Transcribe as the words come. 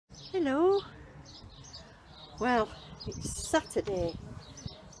Hello. Well, it's Saturday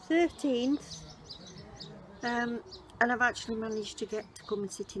 13th and I've actually managed to get to come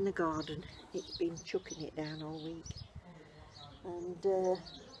and sit in the garden. It's been chucking it down all week, and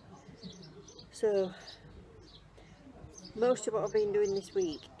so most of what I've been doing this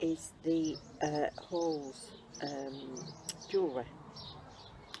week is the holes, jewellery,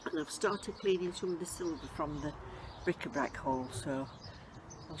 and I've started cleaning some of the silver from the bric-a-brac hole, so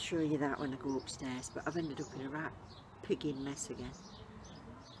I'll show you that when I go upstairs. But I've ended up in a right pigging mess again.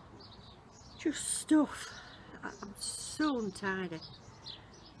 Just stuff. I'm so untidy.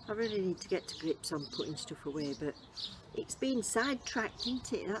 I really need to get to grips on putting stuff away, but it's been sidetracked,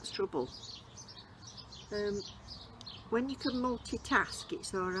 isn't it? That's trouble. When you can multitask,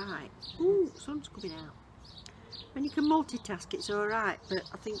 it's alright. Ooh, sun's coming out. When you can multitask, it's alright, but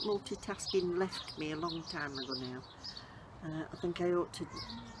I think multitasking left me a long time ago now. I think I ought to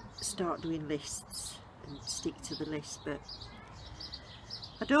start doing lists and stick to the list, but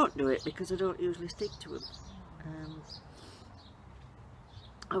I don't do it because I don't usually stick to them.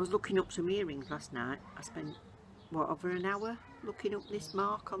 I was looking up some earrings last night. I spent, what, over an hour looking up this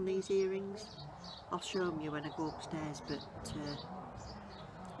mark on these earrings. I'll show them you when I go upstairs, but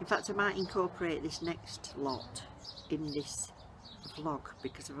in fact I might incorporate this next lot in this vlog,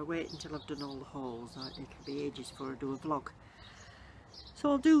 because if I wait until I've done all the hauls, it'll be ages before I do a vlog. So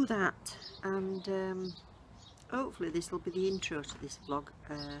I'll do that, and hopefully this will be the intro to this vlog.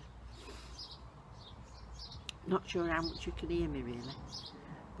 Not sure how much you can hear me really,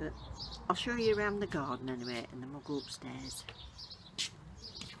 but I'll show you around the garden anyway, and then we'll go upstairs.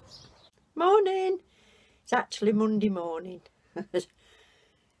 Morning! It's actually Monday morning.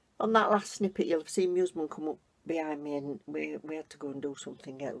 On that last snippet you'll have seen my husband come up behind me, and we had to go and do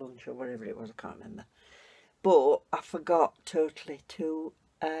something, get lunch or whatever it was, I can't remember. But I forgot totally to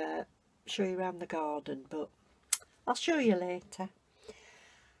show you around the garden, but I'll show you later.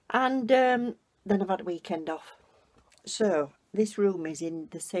 And then I've had a weekend off. So this room is in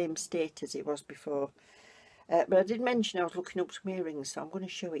the same state as it was before. But I did mention I was looking up some earrings, so I'm going to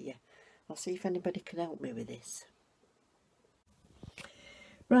show it you. I'll see if anybody can help me with this.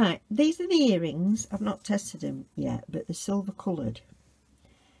 Right, these are the earrings. I've not tested them yet, but they're silver coloured.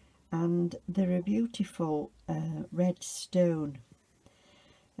 And they're a beautiful red stone,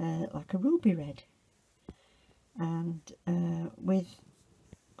 like a ruby red. And with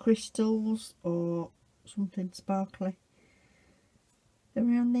crystals or something sparkly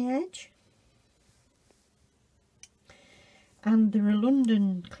around the edge. And they're a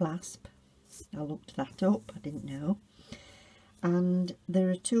London clasp. I looked that up, I didn't know. And there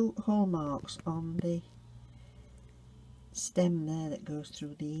are two hallmarks on the stem there that goes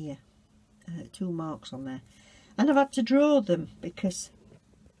through the ear. Two marks on there. And I've had to draw them because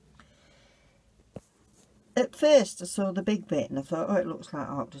at first I saw the big bit and I thought, oh, it looks like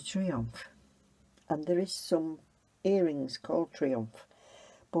Arc de Triomphe. And there is some earrings called Triomphe,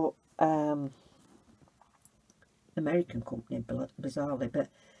 but American company, bizarrely, but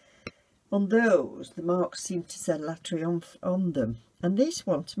on those the marks seem to say La Triomphe on them, and this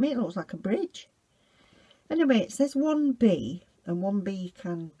one to me it looks like a bridge. Anyway, it says 1B, and 1B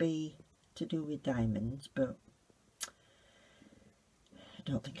can be to do with diamonds, but I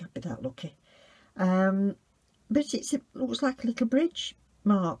don't think I'd be that lucky. But it looks like a little bridge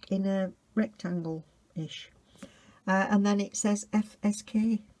mark in a rectangle-ish, and then it says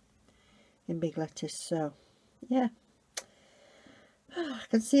FSK in big letters, so yeah. I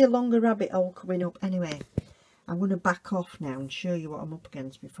can see a longer rabbit hole coming up. Anyway, I'm going to back off now and show you what I'm up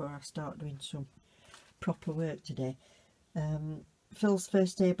against before I start doing some proper work today. Phil's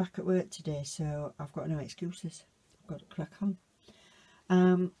first day back at work today, so I've got no excuses. I've got to crack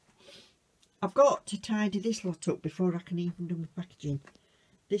on. I've got to tidy this lot up before I can even do my packaging.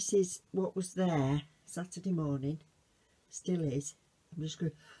 This is what was there Saturday morning, still is. I'm just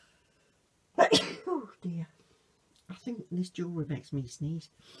going oh dear, I think this jewellery makes me sneeze.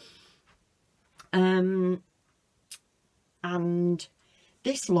 And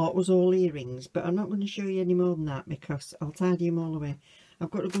this lot was all earrings, but I'm not going to show you any more than that because I'll tidy them all away.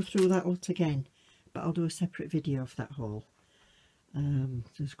 I've got to go through that lot again, but I'll do a separate video of that haul.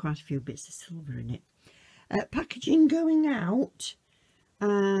 There's quite a few bits of silver in it. Packaging going out.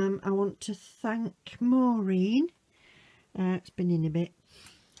 I want to thank Maureen. It's been in a bit.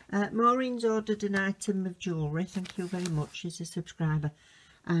 Maureen's ordered an item of jewellery. Thank you very much. She's a subscriber,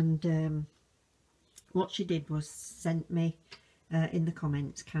 and what she did was sent me in the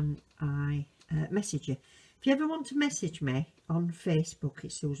comments, can I message you? If you ever want to message me on Facebook,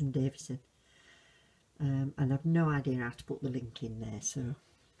 it's Susan Davison, and I've no idea how to put the link in there, so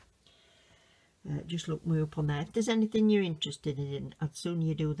just look me up on there. If there's anything you're interested in, I'd sooner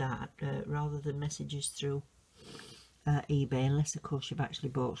you do that rather than messages through eBay, unless of course you've actually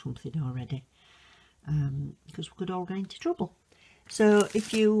bought something already, because we could all get into trouble. So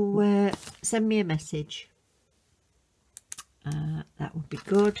if you send me a message, that would be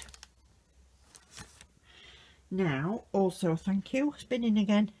good. Now, also thank you, spinning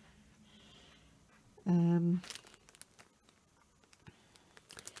again.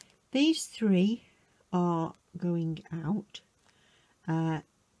 These 3 are going out, and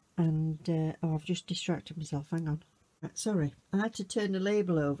oh, I've just distracted myself, hang on. Sorry, I had to turn the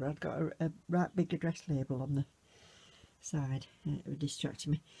label over. I'd got a right big address label on the side. It was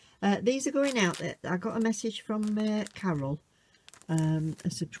distracting me. These are going out. I got a message from Carol, a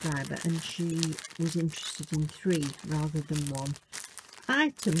subscriber, and she was interested in 3 rather than 1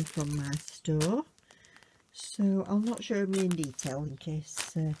 item from my store. So I'll not show me in detail in case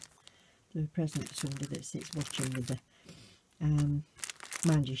they're a present for somebody that sits watching with her.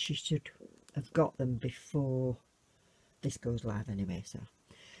 Mind you, she should have got them before this goes live anyway.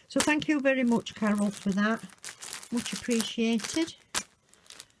 So thank you very much, Carol, for that. Much appreciated.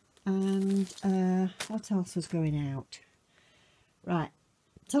 And what else is going out? Right,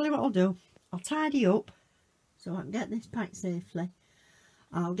 tell you what I'll do. I'll tidy up so I can get this packed safely.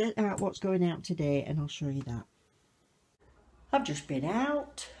 I'll get out what's going out today and I'll show you that. I've just been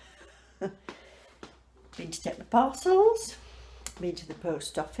out. Been to take my parcels. Been to the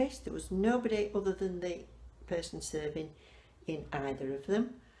post office. There was nobody other than the person serving in either of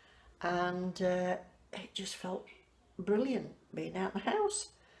them, and it just felt brilliant being out of the house.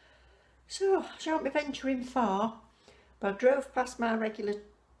 So I shan't be venturing far, but I drove past my regular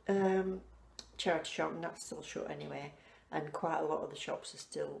charity shop, and that's still shut anyway, and quite a lot of the shops are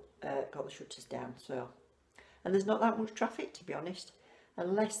still got the shutters down. So, and there's not that much traffic, to be honest,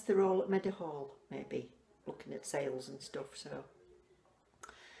 unless they're all at Meadowhall, maybe looking at sales and stuff. So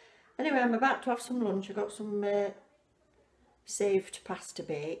anyway, I'm about to have some lunch. I got some saved pasta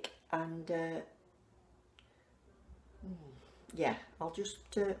bake, and yeah, I'll just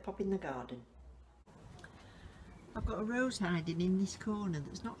pop in the garden. I've got a rose hiding in this corner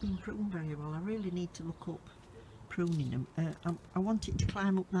that's not been pruned very well. I really need to look up pruning them. I want it to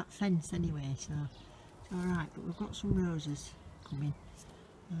climb up that fence anyway, so it's alright, but we've got some roses coming.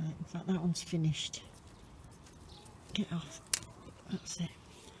 In fact, that one's finished. Get off. That's it.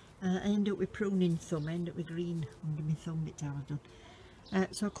 I end up with pruning thumb. I end up with green under my thumb. It's how I've done.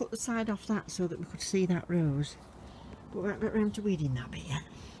 So I cut the side off that so that we could see that rose, but we haven't got round to weeding that bit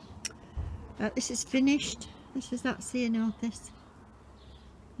yet. This is finished. This is that ceanothus.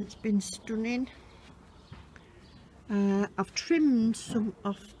 It's been stunning. I've trimmed some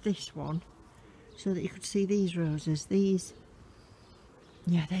off this one so that you could see these roses. These,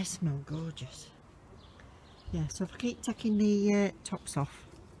 yeah, they smell gorgeous. Yeah, so if I keep taking the tops off.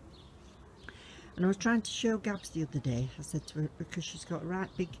 And I was trying to show Gabs the other day. I said to her, because she's got a right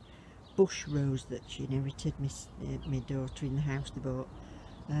big bush rose that she inherited, my daughter, in the house they bought,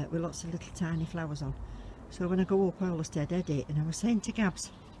 with lots of little tiny flowers on. So when I go up, I always dead it. And I was saying to Gabs,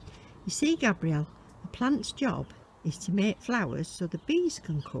 you see, Gabrielle, a plant's job is to make flowers so the bees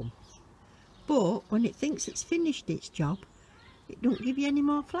can come. But when it thinks it's finished its job, it don't give you any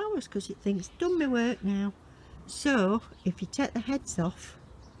more flowers because it thinks, done my work now. So if you take the heads off,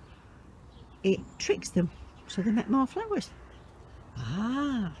 it tricks them so they make more flowers.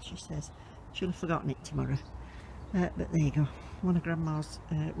 Ah, she says. She'll have forgotten it tomorrow. But there you go. One of Grandma's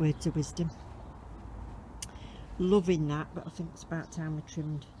words of wisdom. Loving that, but I think it's about time we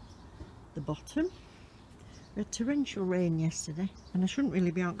trimmed the bottom. We had torrential rain yesterday, and I shouldn't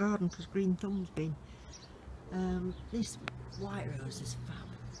really be out garden because green thumb's been. This white rose is fab.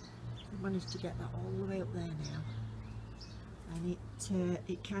 I've managed to get that all the way up there now, and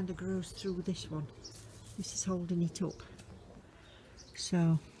it kind of grows through this one. This is holding it up, so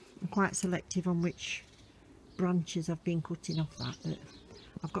I'm quite selective on which branches I've been cutting off that, but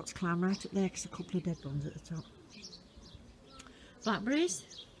I've got to climb right up there because a couple of dead ones at the top. Blackberries,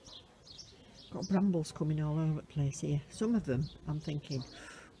 got brambles coming all over the place here. Some of them I'm thinking,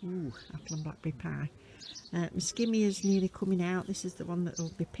 ooh, apple and blackberry pie. My skimmy is nearly coming out. This is the one that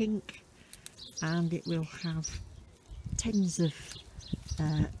will be pink, and it will have tens of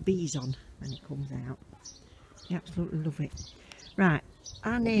bees on when it comes out. I absolutely love it. Right,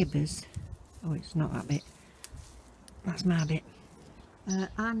 our neighbours, oh, it's not that bit, that's my bit.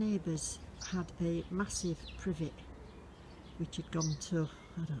 Our neighbours had a massive privet which had gone to,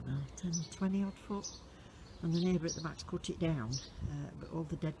 I don't know, 10, 20 odd foot, and the neighbour at the back's cut it down, but all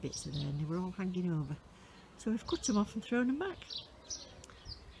the dead bits are there and they were all hanging over. So we've cut them off and thrown them back.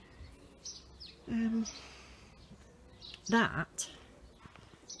 That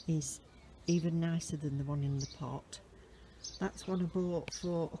is even nicer than the one in the pot. That's one I bought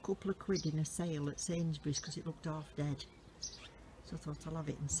for a couple of quid in a sale at Sainsbury's because it looked half dead. So I thought I'll have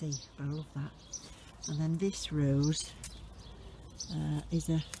it and see, but I love that. And then this rose is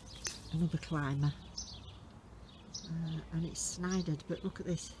another climber, and it's snidered, but look at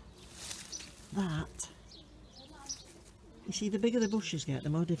this. That, you see, the bigger the bushes get, the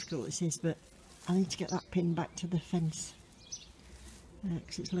more difficult this is, but I need to get that pin back to the fence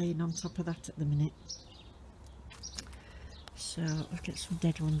because it's laying on top of that at the minute. So I'll get some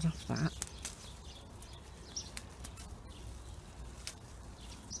dead ones off that.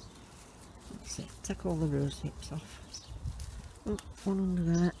 That's it, take all the rose hips off. Oh, one under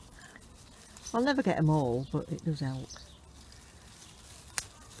there. I'll never get them all, but it does help.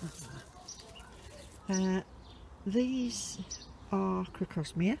 That's that. These are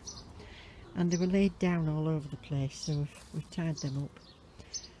crocosmia, and they were laid down all over the place, so we've tied them up.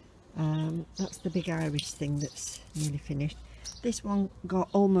 That's the big iris thing that's nearly finished. This one got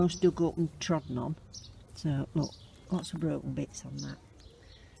almost dug up and trodden on, so look, lots of broken bits on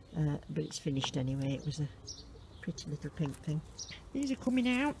that, but it's finished anyway. It was a pretty little pink thing. These are coming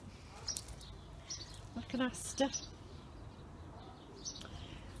out like an aster.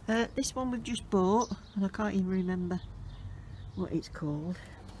 This one we've just bought, and I can't even remember what it's called,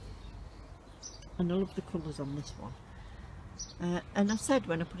 and I love the colours on this one. And I said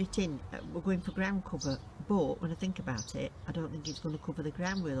when I put it in, we're going for ground cover, but when I think about it, I don't think it's going to cover the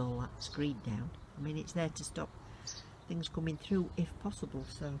ground with all that screen down. I mean, it's there to stop things coming through if possible,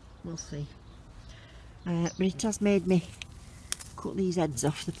 so we'll see. But it has made me cut these heads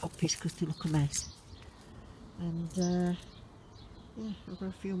off the poppies because they look a mess. And yeah, I've got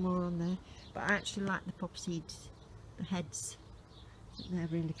a few more on there, but I actually like the pop seeds, the heads, they're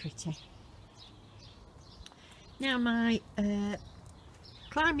really pretty. Now my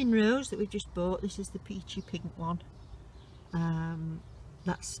climbing rose that we've just bought, this is the peachy pink one,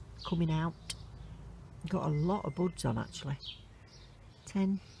 that's coming out. Got a lot of buds on actually,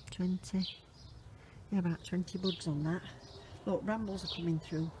 10, 20, yeah, about 20 buds on that. Look, brambles are coming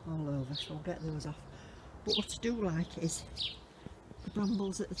through all over, so I'll get those off. But what I do like is the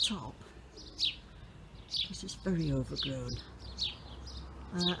brambles at the top, because it's very overgrown.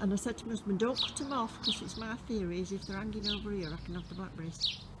 And I said to my husband, don't cut them off, because it's my theory is if they're hanging over here I can have the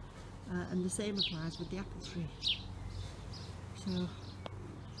blackberries. And the same applies with the apple tree. So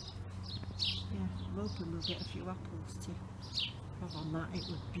yeah, I'm hoping we'll get a few apples to have on that. It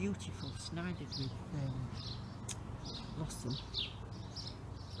was beautiful, snidered with blossom.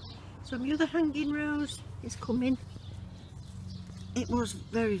 So my other hanging rose is coming. It was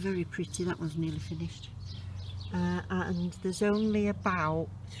very, very pretty. That one's nearly finished. And there's only about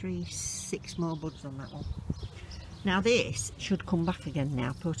 6 more buds on that one. Now this should come back again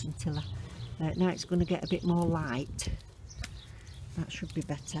now, potentilla. Now it's going to get a bit more light. That should be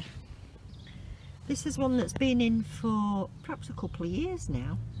better. This is one that's been in for perhaps a couple of years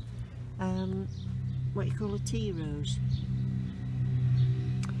now. What you call a tea rose.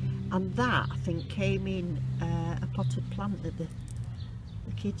 And that, I think, came in a potted plant that the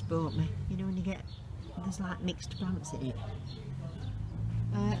kids bought me. You know, when you get, there's like mixed plants in it.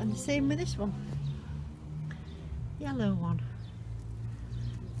 And the same with this one. Yellow one.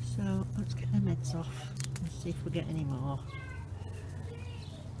 So let's get them heads off and see if we get any more.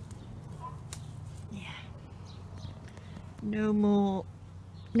 Yeah. No more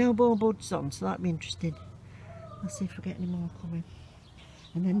buds on, so that'll be interesting. Let's see if we get any more coming.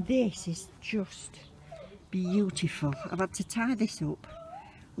 And then this is just beautiful. I've had to tie this up.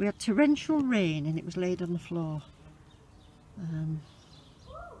 We had torrential rain and it was laid on the floor.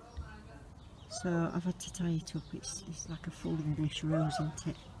 So I've had to tie it up. It's like a full English rose, isn't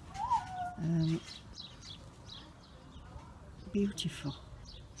it? Beautiful.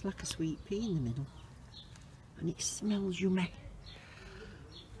 It's like a sweet pea in the middle. And it smells yummy.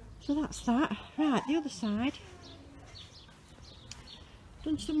 So that's that. Right, the other side.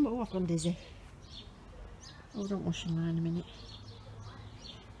 Done some more. I've gone dizzy. Oh, don't wash in line a minute.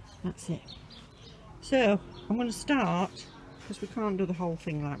 That's it. So I'm going to start, because we can't do the whole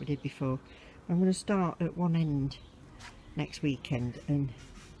thing like we did before. I'm going to start at one end next weekend and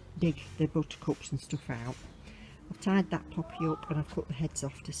dig the buttercups and stuff out. I've tied that poppy up and I've cut the heads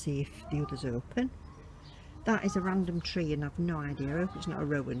off to see if the others open. That is a random tree and I've no idea. I hope it's not a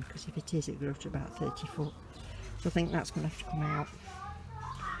rowan, because if it is, it grows to about 30 foot. So I think that's going to have to come out.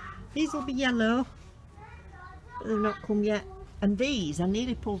 These will be yellow, but they've not come yet. And these, I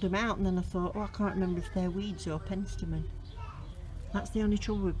nearly pulled them out and then I thought, oh, I can't remember if they're weeds or penstemon. That's the only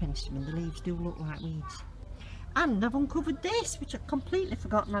trouble with penstemon, the leaves do look like weeds. And I've uncovered this, which I'd completely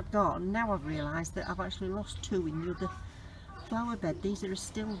forgotten I'd got, and now I've realised that I've actually lost two in the other flower bed. These are a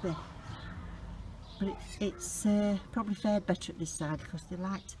stilby, but it's probably fared better at this side because they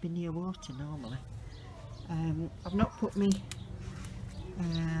like to be near water normally. I've not put my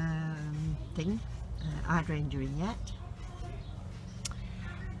hydrangea in yet,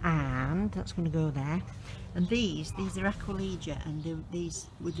 and that's going to go there. And these are Aquilegia, and these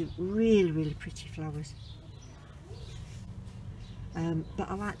with the really pretty flowers. But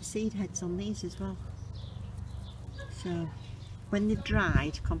I like the seed heads on these as well. So when they've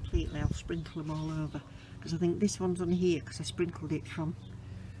dried completely, I'll sprinkle them all over, because I think this one's on here because I sprinkled it from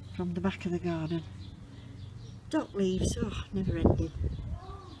the back of the garden. Dock leaves, oh, never ending.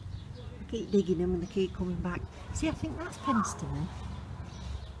 I keep digging them and they keep coming back. See, I think that's penstemon.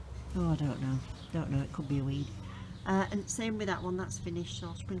 Oh, I don't know, it could be a weed. And same with that one, that's finished, so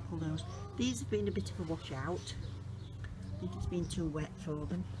I'll sprinkle those. These have been a bit of a washout. I think it's been too wet for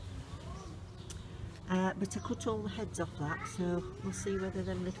them. But I cut all the heads off that, so we'll see whether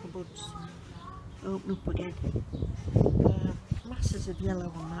them little buds open up again. Masses of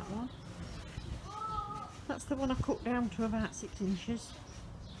yellow on that one. That's the one I cut down to about 6 inches.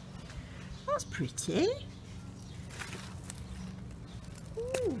 That's pretty.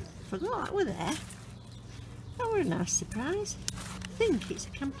 Ooh, forgot that were there. That were a nice surprise. I think it's a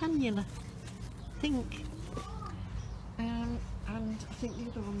campanula. And I think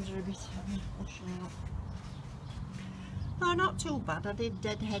the other ones are a bit washing out. Oh, not too bad. I did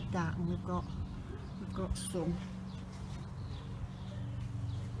deadhead that, and we've got some.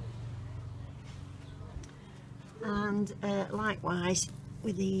 And likewise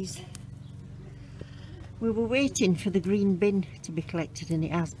with these, we were waiting for the green bin to be collected, and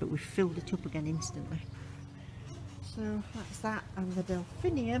it has, but we've filled it up again instantly. So that's that, and the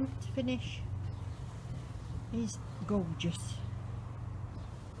delphinium to finish is gorgeous.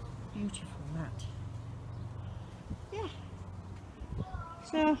 Beautiful, that. Yeah.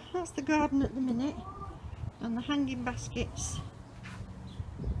 So that's the garden at the minute, and the hanging baskets.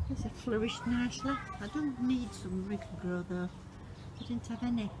 These have flourished nicely. I do need some Reseller though. I didn't have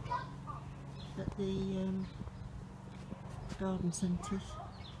any at the garden centres.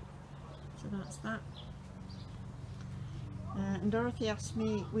 So that's that. And Dorothy asked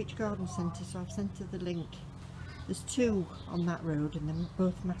me which garden centre, so I've sent her the link. There's 2 on that road, and they're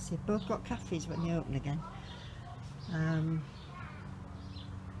both massive. Both got cafes when they open again.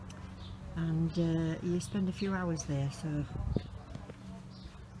 And you spend a few hours there, so.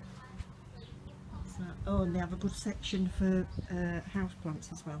 Oh, and they have a good section for house plants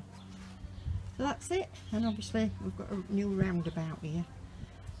as well. So that's it. And obviously we've got a new roundabout here,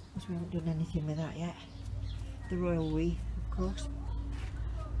 because we haven't done anything with that yet. The royal we, of course.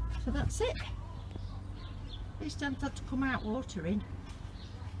 So that's it. This time had to come out watering.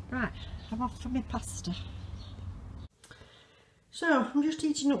 Right, I'm off for my pasta. So I'm just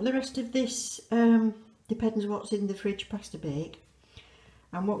heating up the rest of this, depends what's in the fridge, pasta bake.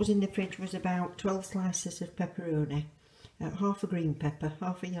 And what was in the fridge was about 12 slices of pepperoni, half a green pepper,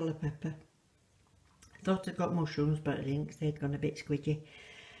 half a yellow pepper. I thought I'd got mushrooms, but I didn't, because they'd gone a bit squidgy.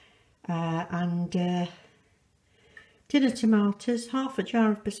 And tin of tomatoes, half a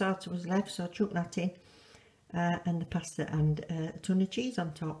jar of passata was left, so I chucked that in. And the pasta, and a ton of cheese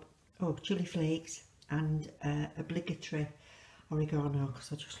on top. Oh, chilli flakes, and obligatory oregano,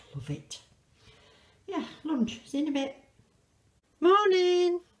 because I just love it. Yeah, lunch, see you in a bit.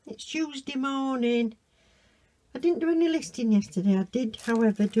 Morning, it's Tuesday morning. I didn't do any listing yesterday. I did,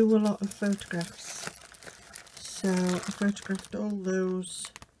 however, do a lot of photographs. So I photographed all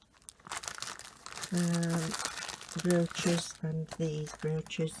those brooches and these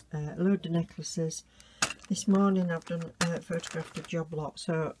brooches, a load of necklaces. This morning I've done photographed a job lot,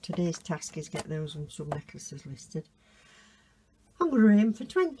 so today's task is get those and some necklaces listed. I'm going to aim for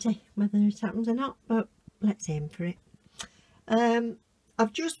 20, whether it happens or not, but let's aim for it.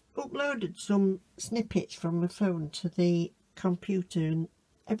 I've just uploaded some snippets from my phone to the computer, and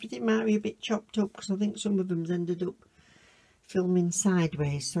everything might be a bit chopped up because I think some of them's ended up filming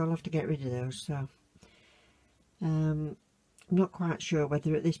sideways, so I'll have to get rid of those. So I'm not quite sure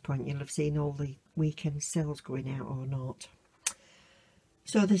whether at this point you'll have seen all the weekend sales going out or not.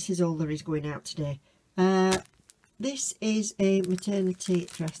 So this is all there is going out today. This is a maternity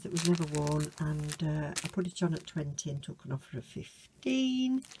dress that was never worn, and I put it on at 20 and took an offer of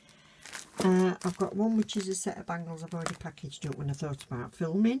 15. I've got one which is a set of bangles I've already packaged up when I thought about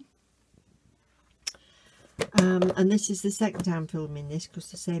filming. And this is the second time filming this, because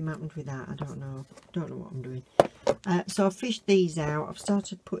the same happened with that. I don't know what I'm doing. So I've fished these out. I've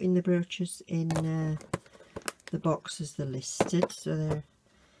started putting the brooches in the box as they're listed. So they're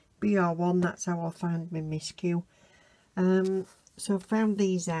BR1, that's how I'll find my miscue. So I've found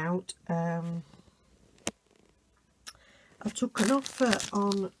these out. I took an offer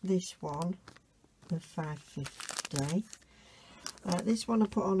on this one of $5.50. This one I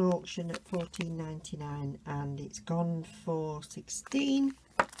put on auction at $14.99 and it's gone for $16.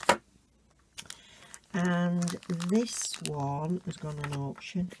 And this one has gone on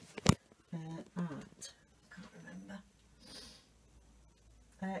auction at, I can't remember,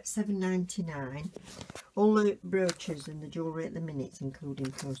 $7.99. All the brooches and the jewellery at the minute,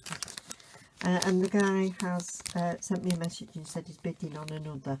 including postage. And the guy has sent me a message and said he's bidding on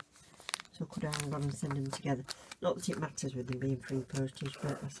another. So could I hang on and send them together? Not that it matters with them being free postage,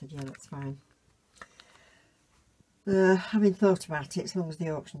 but I said, yeah, that's fine. Having thought about it, as long as the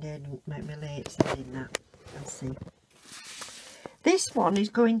auction day don't make me late sending that, I'll see. This one is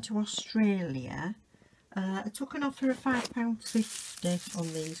going to Australia. I took an offer of £5.50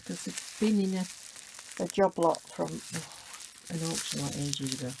 on these because they've been in a job lot from an auction like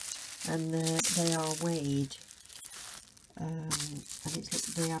ages ago, and they are weighed, and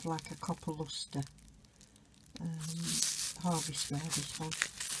it's they have like a copper lustre harvest ware, this one,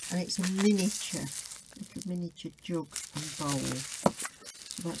 and it's a miniature. Little miniature jug and bowl,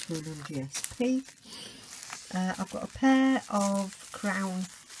 so that's going on GSP. I've got a pair of Crown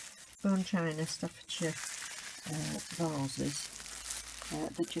bone china Staffordshire vases.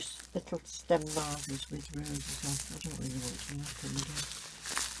 They're just little stem vases with roses on. I don't really want to open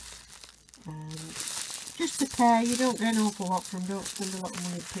them. Just a pair, you don't get an awful lot from them, don't spend a lot of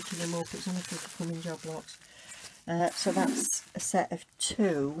money picking them up, it's only because they come in job lots. So that's a set of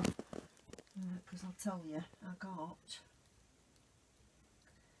two. Because I'll tell you, I got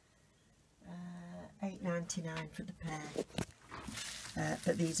 $8.99 for the pair,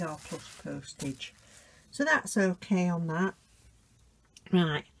 but these are plus postage, so that's okay on that.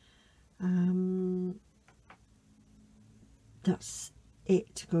 Right, that's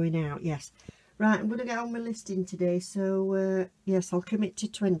it going out. Yes, right, I'm going to get on my listing today, so yes, I'll commit to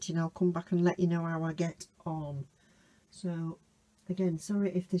 20 and I'll come back and let you know how I get on. So again,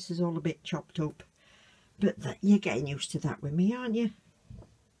 sorry if this is all a bit chopped up, but you're getting used to that with me, aren't you?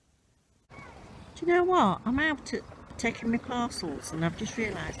 Do you know what? I'm out at taking my parcels and I've just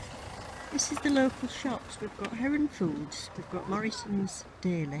realised this is the local shops. We've got Heron Foods, we've got Morrison's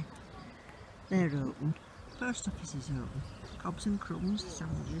Daily, they're open. Post office is open. Cobbs and Crumbs,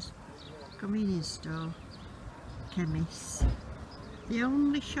 sandwiches, convenience store, chemists. The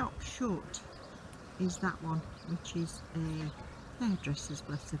only shop shut is that one, which is a hairdressers,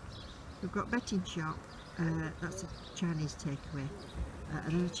 bless them. We've got betting shop, that's a Chinese takeaway,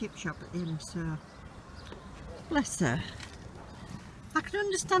 and then a chip shop at the end, so bless her. I can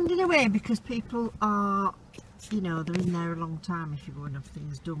understand in a way because people are, you know, they're in there a long time if you go and have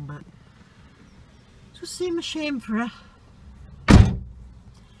things done, but it just seems a shame for her.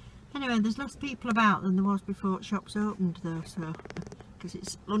 Anyway, there's less people about than there was before shops opened though, so because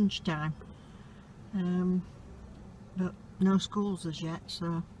it's lunchtime. But no schools as yet,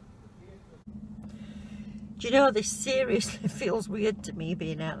 so. Do you know, this seriously feels weird to me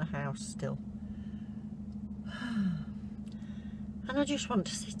being out of the house still. And I just want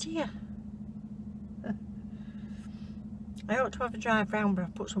to sit here. I ought to have a drive round, but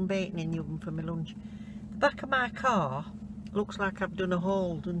I've put some bacon in the oven for my lunch. The back of my car looks like I've done a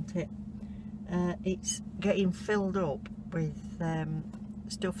haul, doesn't it? It's getting filled up with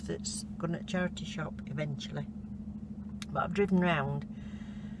stuff that's going to a charity shop eventually. But I've driven round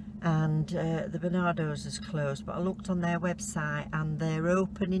and the Bernardo's is closed, but I looked on their website and they're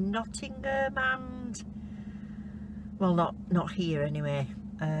open in Nottingham and, well, not here anyway.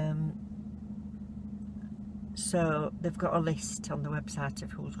 So they've got a list on the website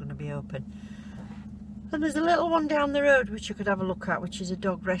of who's going to be open. And there's a little one down the road which you could have a look at, which is a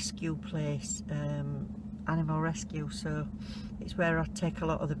dog rescue place, animal rescue, so it's where I take a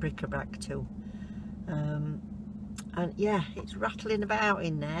lot of the bric-a-brac to. And yeah, it's rattling about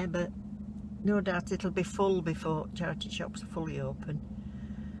in there, but no doubt it'll be full before charity shops are fully open.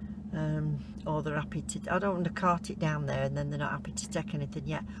 Or they're happy to, I don't want to cart it down there and then they're not happy to take anything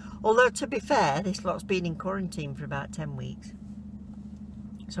yet. Although to be fair, this lot's been in quarantine for about 10 weeks.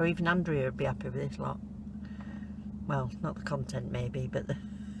 So even Andrea would be happy with this lot. Well, not the content maybe, but the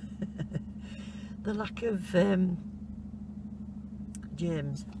the lack of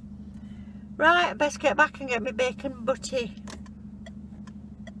germs. Right, I best get back and get my bacon butty.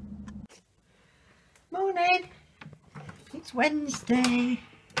 Morning. It's Wednesday.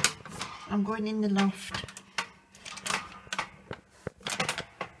 I'm going in the loft.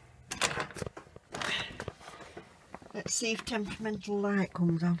 Let's see if temperamental light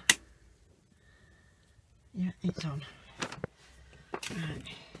comes on. Yeah, it's on. Right.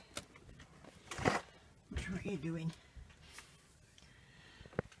 What are you doing?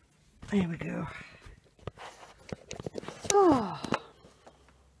 There we go. Oh.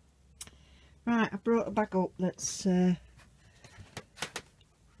 Right, I brought a bag up that's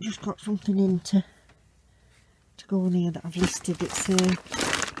just got something in to go on here that I've listed. It's a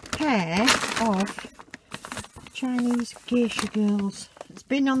pair of Chinese geisha girls. It's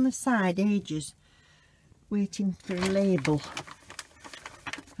been on the side ages waiting for a label,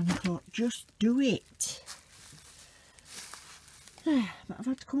 and I thought just do it. But I've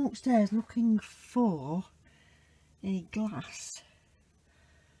had to come upstairs looking for a glass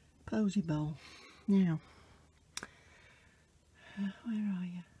posy bowl. Now, where are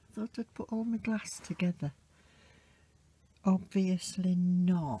you? I thought I'd put all my glass together. Obviously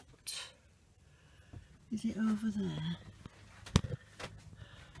not. Is it over there?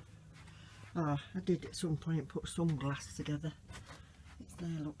 Oh, I did at some point put some glass together. It's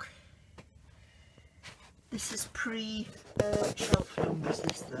there, look. This is pre-shelf numbers,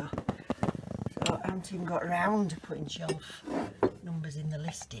 this though. So I haven't even got around to putting shelf numbers in the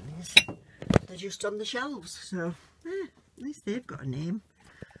listings. They're just on the shelves, so at least they've got a name.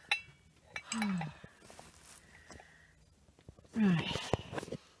 Right.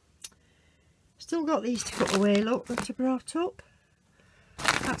 Still got these to put away, look, that I brought up.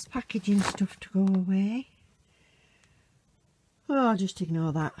 That's packaging stuff to go away. Oh, just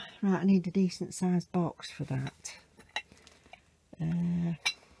ignore that. Right, I need a decent sized box for that.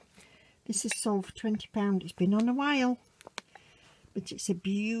 This is sold for £20. It's been on a while, but it's a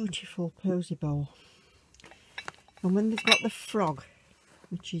beautiful posy bowl. And when they've got the frog,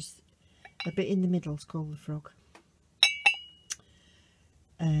 which is a bit in the middle, it's called the frog.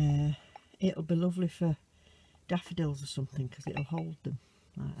 It'll be lovely for daffodils or something, because it'll hold them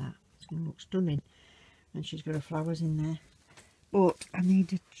like that. It's going to look stunning. And she's got her flowers in there. But I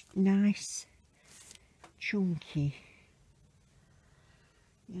need a nice, chunky.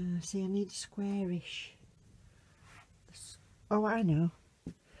 Yeah, see, I need a squarish. Oh, I know.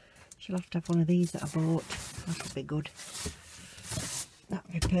 She'll have to have one of these that I bought. That'll be good.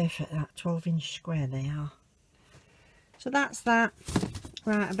 That'll be perfect, that 12-inch square they are. So that's that.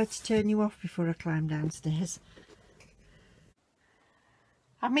 Right, I better turn you off before I climb downstairs.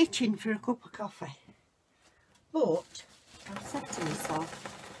 I'm itching for a cup of coffee. But I've said to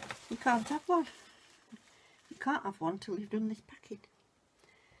myself, you can't have one. You can't have one till you've done this packing.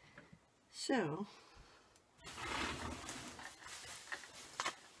 So,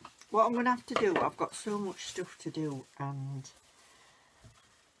 what I'm going to have to do, I've got so much stuff to do, and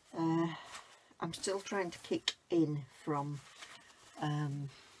I'm still trying to kick in from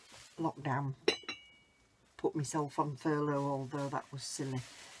lockdown. Put myself on furlough, although that was silly,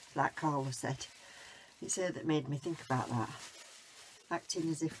 like Carla said. It's her that made me think about that. Acting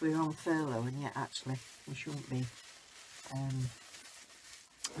as if we're on furlough, and yet actually we shouldn't be. And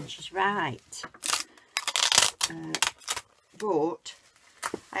she's right. But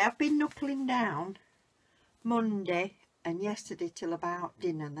I have been knuckling down Monday and yesterday till about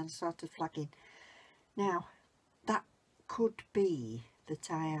dinner, and then started flagging. Now, that could be that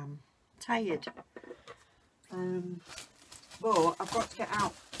I am tired. But I've got to get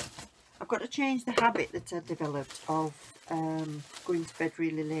out. I've got to change the habit that I developed of going to bed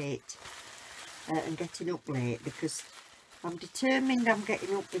really late and getting up late, because I'm determined I'm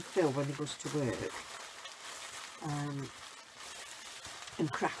getting up with Phil when he goes to work and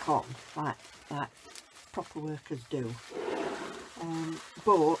crack on like proper workers do.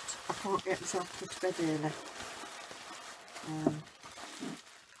 But I can't get myself to bed early.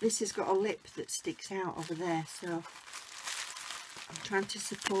 This has got a lip that sticks out over there, so I'm trying to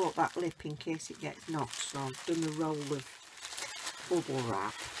support that lip in case it gets knocked. So I've done a roll of bubble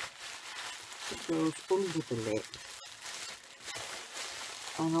wrap that goes under the lip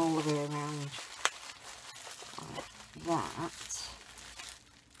and all the way around like that.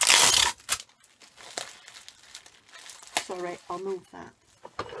 Sorry, I'll move that.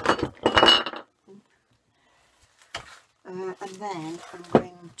 And then I'm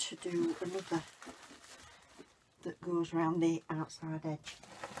going to do another that goes around the outside edge,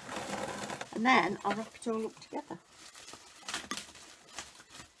 and then I'll wrap it all up together.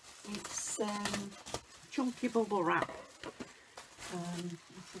 It's chunky bubble wrap. I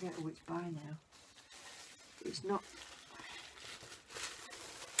forget which by now. It's not.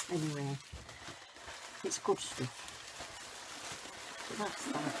 Anyway, it's good stuff. So that's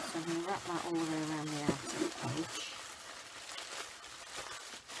that. So I'm going to wrap that all the way around the outside edge.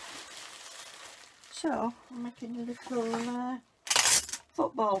 So I'm making a little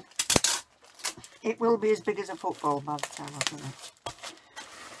football. It will be as big as a football by the time I've done it,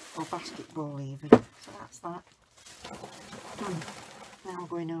 or basketball even. So that's that. Now I'm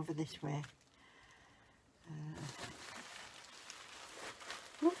going over this way.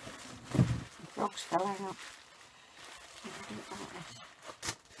 The frogs fell out.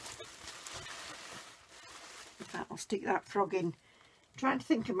 In fact, I'll stick that frog in. I'm trying to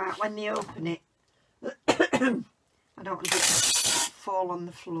think about when they open it. I don't want it to fall on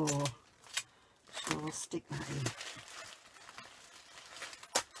the floor, so I'll stick that in.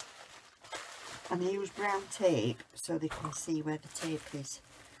 And I use brown tape so they can see where the tape is.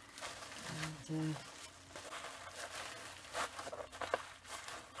 And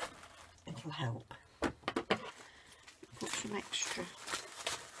it'll help. Put some extra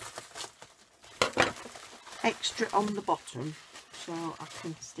on the bottom so I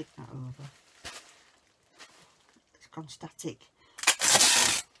can stick that over. It's gone static.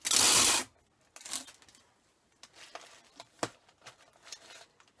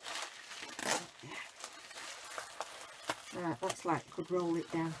 Right, that's like could roll it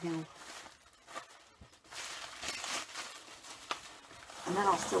downhill. And then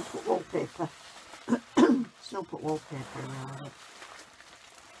I'll still put wallpaper. Still put wallpaper around it.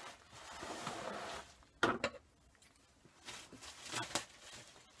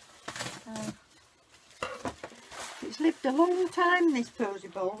 It's lived a long time, this posy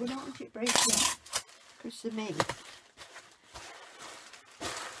bowl. We don't want it breaking because of me.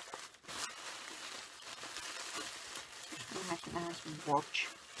 Make a nice watch.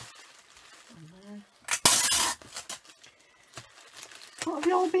 What have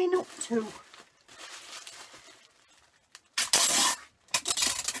you all been up to?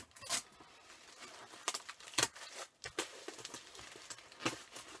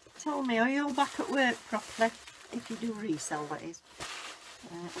 Tell me, are you all back at work properly? If you do resell, that is.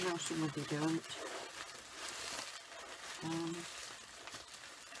 I know some of you don't.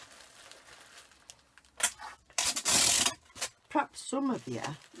 Perhaps some of you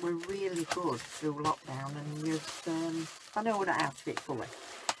were really good through lockdown and you've, I know we're not out of it fully,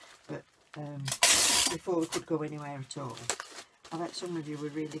 but before we could go anywhere at all, I bet some of you were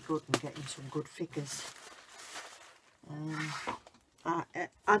really good and getting some good figures. I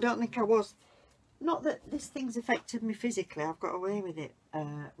don't think I was. Not that this thing's affected me physically, I've got away with it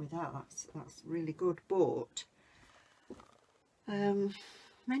without, that's really good, but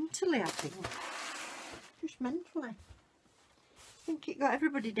mentally I think, just mentally. I think it got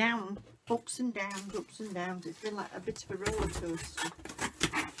everybody down, ups and downs, ups and downs. It's been like a bit of a roller coaster.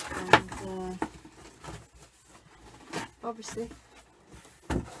 And obviously,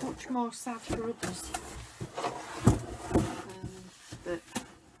 much more sad for others. But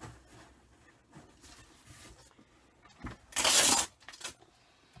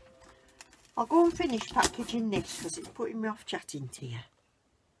I'll go and finish packaging this because it's putting me off chatting to you.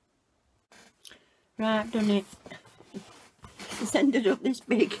 Right, I've done it. It's ended up this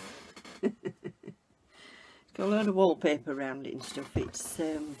big. It's got a load of wallpaper around it and stuff. It's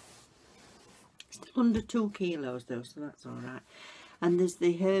still under 2 kilos though, so that's alright. And there's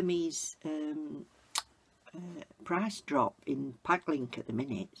the Hermes price drop in Paglink at the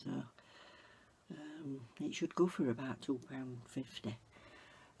minute, so it should go for about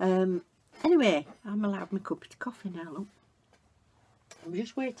 £2.50. Anyway, I'm allowed my cup of coffee now, look. I'm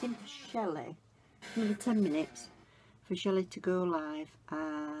just waiting for Shelley, another 10 minutes. For Shelley to go live,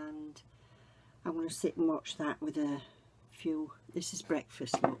 and I'm going to sit and watch that with a few. This is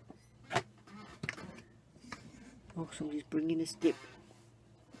breakfast, look. Oh, somebody's bringing us dip.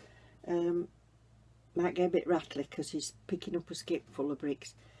 Might get a bit rattly because he's picking up a skip full of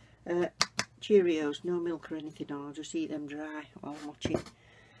bricks. Cheerios, no milk or anything on, I'll just eat them dry while I'm watching.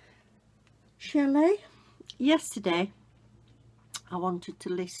 Shelley, yesterday I wanted to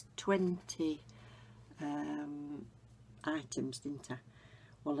list 20 items, didn't I?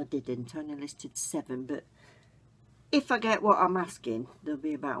 Well, I didn't, I only listed 7, but if I get what I'm asking, there'll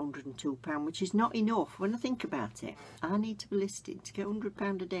be about £102, which is not enough when I think about it. I need to be listing, to get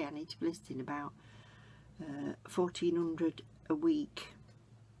 £100 a day, I need to be listing about 1,400 a week,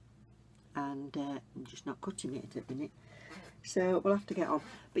 and I'm just not cutting it at the minute, so we'll have to get on.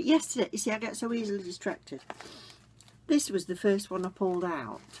 But yesterday, you see, I get so easily distracted. This was the first one I pulled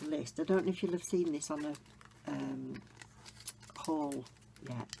out to list. I don't know if you'll have seen this on a haul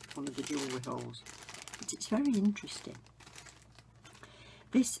yet, one of the jewellery hauls. But it's very interesting.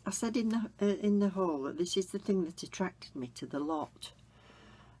 This, I said in the haul that this is the thing that attracted me to the lot,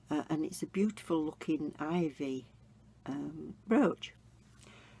 and it's a beautiful looking ivy brooch.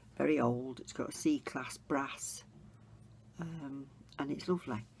 very old. It's got a C-class brass, and it's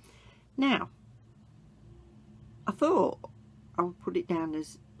lovely. Now, I thought I would put it down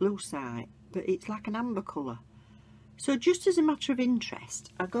as lucite, but it's like an amber colour. So just as a matter of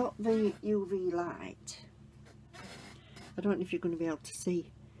interest, I got the UV light. I don't know if you're going to be able to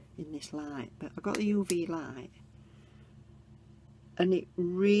see in this light, but I got the UV light, and it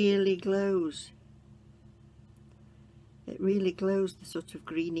really glows. It really glows the sort of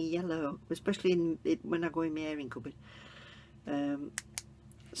greeny yellow, especially when I go in my airing cupboard.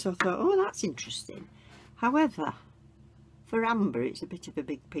 So I thought, oh, that's interesting. However, for amber, it's a bit of a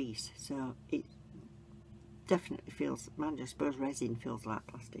big piece, so it definitely feels, man, I suppose resin feels like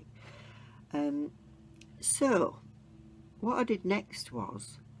plastic. So what I did next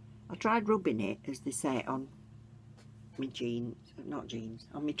was I tried rubbing it, as they say, on my jeans, not jeans,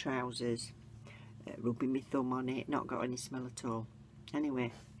 on my trousers, rubbing my thumb on it, not got any smell at all.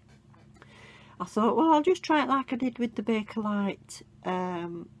 Anyway, I thought, well, I'll just try it like I did with the Bakelite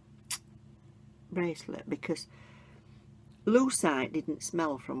bracelet, because lucite didn't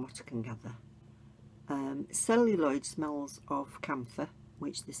smell from what I can gather. Celluloid smells of camphor,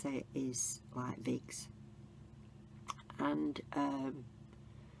 which they say is like Vicks, and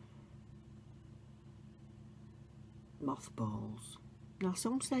mothballs. Now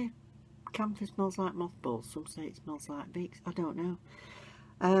some say camphor smells like mothballs, some say it smells like Vicks, I don't know.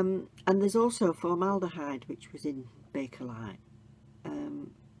 And there's also formaldehyde, which was in Bakelite.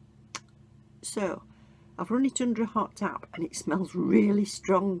 So I've run it under a hot tap, and it smells really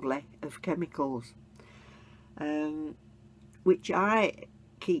strongly of chemicals, which I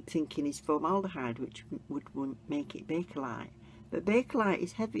keep thinking is formaldehyde, which would make it Bakelite, but Bakelite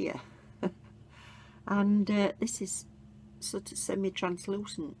is heavier. And this is sort of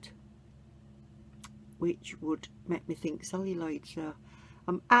semi-translucent, which would make me think celluloid. So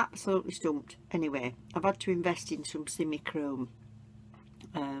I'm absolutely stumped. Anyway, I've had to invest in some simichrome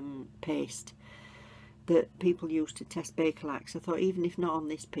paste that people use to test Bakelite. So I thought, even if not on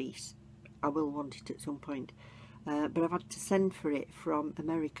this piece, I will want it at some point. But I've had to send for it from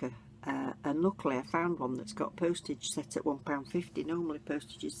America, and luckily I found one that's got postage set at £1.50. Normally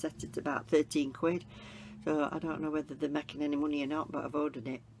postage is set at about 13 quid. So I don't know whether they're making any money or not, but I've ordered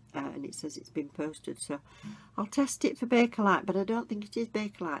it, and it says it's been posted. So I'll test it for Bakelite, but I don't think it is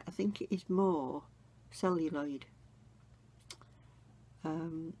Bakelite. I think it is more celluloid.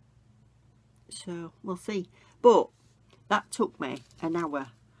 So we'll see. But that took me an hour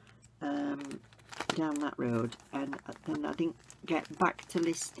down that road, and then I didn't get back to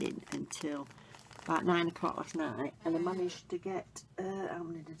listing until about 9 o'clock last night, and I managed to get how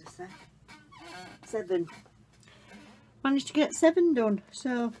many did I say? 7. Managed to get 7 done.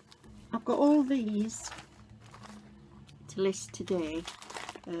 So I've got all these to list today.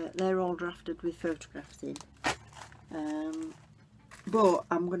 They're all drafted with photographs in, but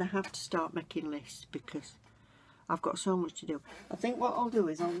I'm going to have to start making lists because I've got so much to do. I think what I'll do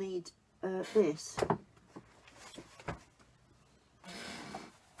is I'll need this.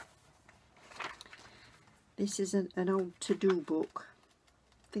 This is an old to-do book,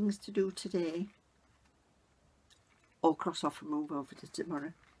 things to do today, or cross off and move over to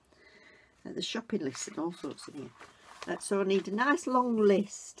tomorrow. The shopping list and all sorts in here. So I need a nice long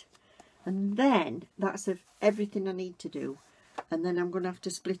list, and then that's of everything I need to do, and then I'm going to have to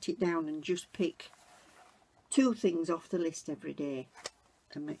split it down and just pick 2 things off the list every day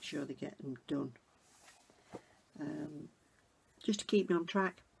and make sure they get them done, just to keep me on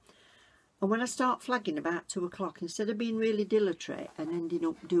track. And when I start flagging about 2 o'clock, instead of being really dilatory and ending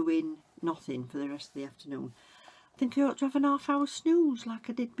up doing nothing for the rest of the afternoon, I think I ought to have an half-hour snooze like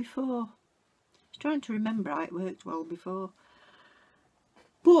I did before. I was trying to remember how it worked well before.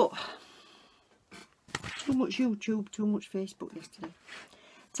 But too much YouTube, too much Facebook yesterday.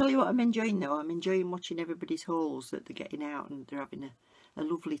 Tell you what I'm enjoying though, I'm enjoying watching everybody's hauls that they're getting out, and they're having a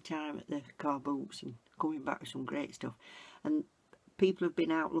lovely time at the car boots and coming back with some great stuff. And people have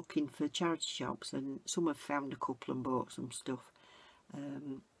been out looking for charity shops, and some have found a couple and bought some stuff,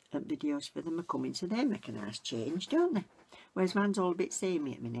 and videos for them are coming, so they make a nice change, don't they? Whereas mine's all a bit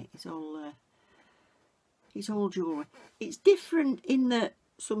samey at the minute. It's all jewellery. It's different in that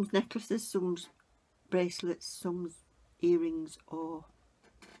some's necklaces, some's bracelets, some's earrings or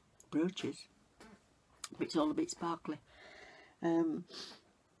brooches, but it's all a bit sparkly.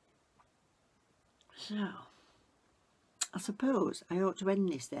 So I suppose I ought to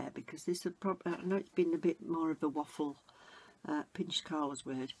end this there, because this would probably, I know it's been a bit more of a waffle, pinched Carla's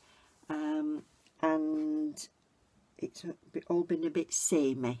word, and it's all been a bit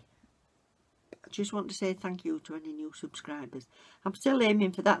samey. I just want to say thank you to any new subscribers. I'm still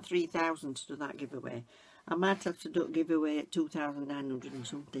aiming for that 3,000 to do that giveaway. I might have to do a giveaway at 2,900 and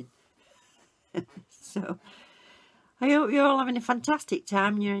something. So, I hope you're all having a fantastic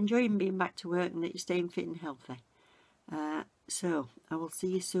time and you're enjoying being back to work and that you're staying fit and healthy. So, I will see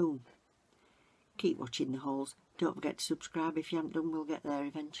you soon. Keep watching the hauls. Don't forget to subscribe if you haven't done. We'll get there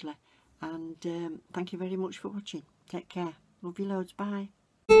eventually. And thank you very much for watching. Take care. Love you loads. Bye.